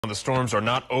The storms are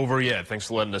not over yet. Thanks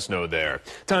for letting us know there.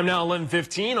 Time now,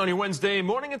 11:15 on your Wednesday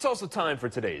morning. It's also time for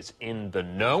today's In the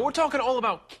Know. We're talking all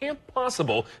about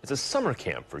camPossible. It's a summer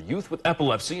camp for youth with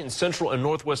epilepsy in central and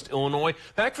northwest Illinois,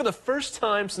 back for the first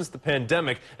time since the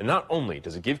pandemic. And not only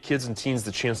does it give kids and teens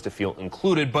the chance to feel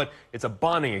included, but it's a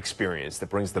bonding experience that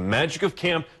brings the magic of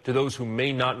camp to those who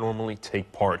may not normally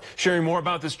take part. Sharing more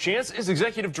about this chance is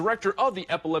Executive Director of the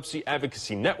Epilepsy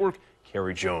Advocacy Network,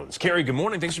 Carrie Jones. Carrie, good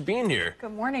morning. Thanks for being here.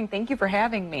 Good morning. Thank you for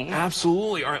having me.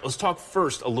 Absolutely. All right, let's talk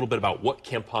first a little bit about what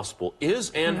camPossible is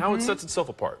and how it sets itself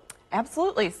apart.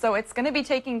 Absolutely. So it's going to be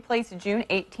taking place June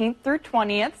 18th through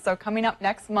 20th, so coming up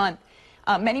next month.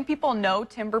 Many people know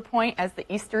Timber Point as the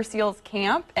Easter Seals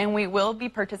Camp, and we will be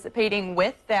participating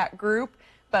with that group,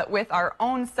 but with our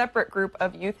own separate group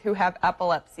of youth who have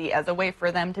epilepsy as a way for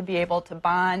them to be able to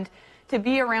bond, to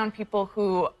be around people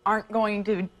who aren't going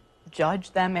to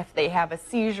judge them if they have a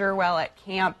seizure while at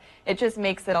camp. It just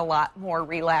makes it a lot more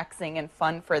relaxing and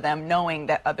fun for them, knowing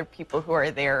that other people who are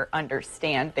there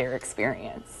understand their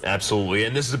experience. Absolutely.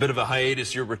 And this is a bit of a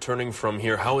hiatus you're returning from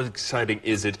here. How exciting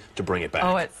is it to bring it back?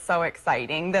 Oh, it's so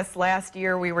exciting. This last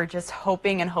year we were just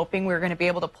hoping we were going to be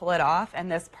able to pull it off,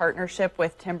 and this partnership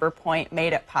with Timber Point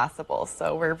made it possible.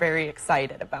 So we're very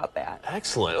excited about that.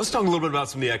 Excellent. Let's talk a little bit about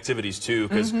some of the activities too,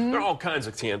 because there are all kinds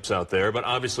of camps out there, but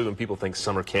obviously when people think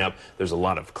summer camp, there's a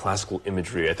lot of classical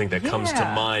imagery, I think, that comes to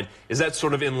mind. Is that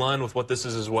sort of in line with what this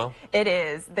is as well? It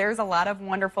is. There's a lot of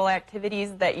wonderful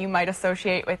activities that you might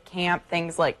associate with camp,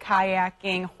 things like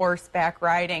kayaking, horseback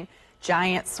riding,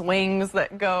 giant swings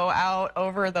that go out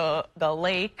over the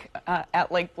lake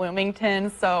at Lake Bloomington.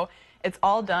 So it's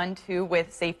all done, too,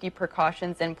 with safety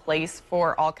precautions in place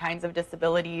for all kinds of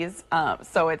disabilities.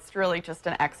 So it's really just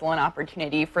an excellent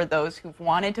opportunity for those who've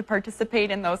wanted to participate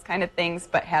in those kind of things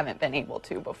but haven't been able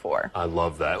to before. I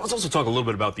love that. Let's also talk a little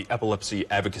bit about the Epilepsy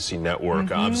Advocacy Network.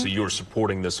 Obviously, you're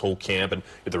supporting this whole camp and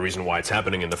the reason why it's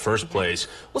happening in the first place.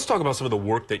 Let's talk about some of the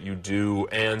work that you do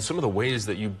and some of the ways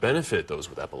that you benefit those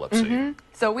with epilepsy.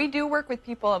 So we do work with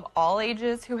people of all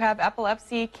ages who have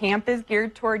epilepsy. Camp is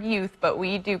geared toward youth, but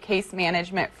we do case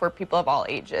management for people of all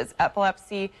ages.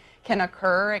 Epilepsy can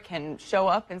occur, it can show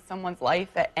up in someone's life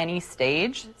at any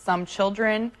stage. Some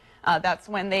children, that's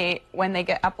when they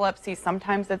get epilepsy.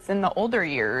 Sometimes it's in the older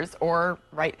years or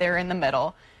right there in the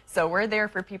middle. So we're there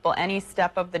for people any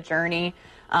step of the journey.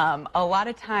 A lot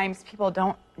of times people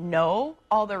don't know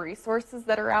all the resources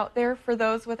that are out there for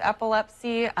those with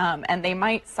epilepsy, and they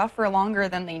might suffer longer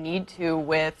than they need to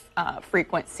with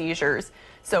frequent seizures.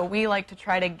 So we like to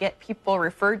try to get people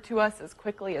referred to us as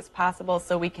quickly as possible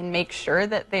so we can make sure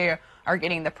that they are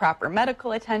getting the proper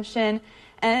medical attention.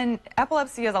 And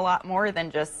epilepsy is a lot more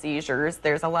than just seizures.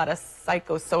 There's a lot of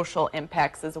psychosocial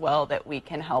impacts as well that we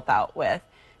can help out with.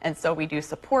 And so we do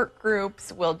support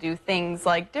groups. We'll do things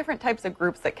like different types of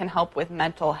groups that can help with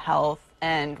mental health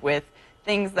and with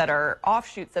things that are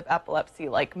offshoots of epilepsy,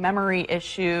 like memory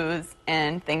issues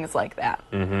and things like that.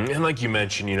 And like you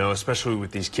mentioned, you know, especially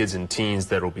with these kids and teens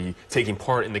that will be taking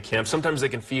part in the camp, sometimes they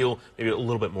can feel maybe a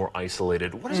little bit more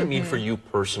isolated. What does it mean for you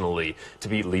personally to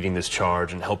be leading this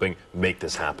charge and helping make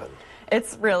this happen?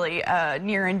 It's really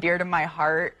near and dear to my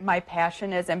heart. My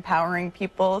passion is empowering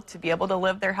people to be able to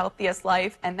live their healthiest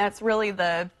life, and that's really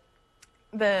the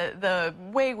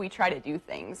way we try to do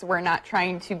things. We're not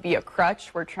trying to be a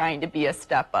crutch, we're trying to be a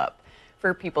step up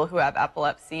for people who have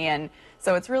epilepsy, and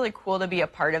so it's really cool to be a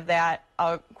part of that.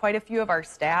 Quite a few of our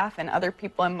staff and other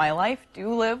people in my life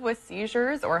do live with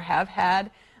seizures or have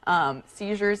had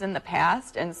seizures in the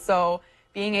past, and so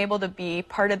being able to be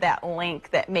part of that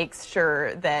link that makes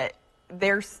sure that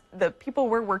the people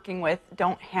we're working with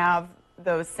don't have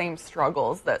those same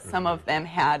struggles that some of them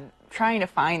had trying to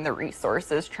find the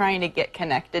resources, trying to get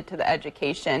connected to the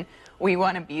education. We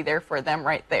want to be there for them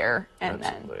right there and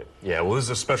Absolutely. then. Yeah, well, this is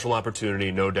a special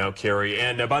opportunity, no doubt, Carrie.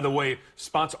 And by the way,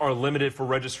 spots are limited for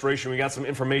registration. We got some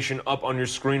information up on your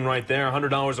screen right there,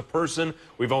 $100 a person.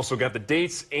 We've also got the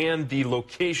dates and the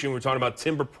location. We're talking about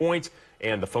Timber Point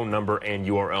and the phone number and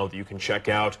URL that you can check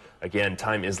out. Again,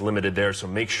 time is limited there, so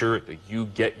make sure that you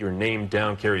get your name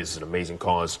down. Carrie, this is an amazing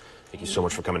cause. Thank you so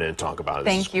much for coming in and talking about it.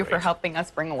 Thank you for helping us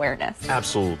bring awareness.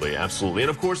 Absolutely, absolutely. And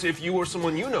of course, if you or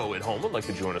someone you know at home would like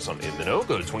to join us on In the Know,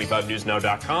 go to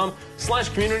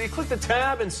 25newsnow.com/community, click the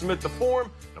tab and submit the form.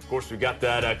 And of course, we've got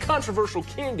that controversial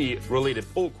candy-related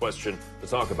poll question to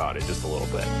talk about in just a little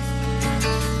bit.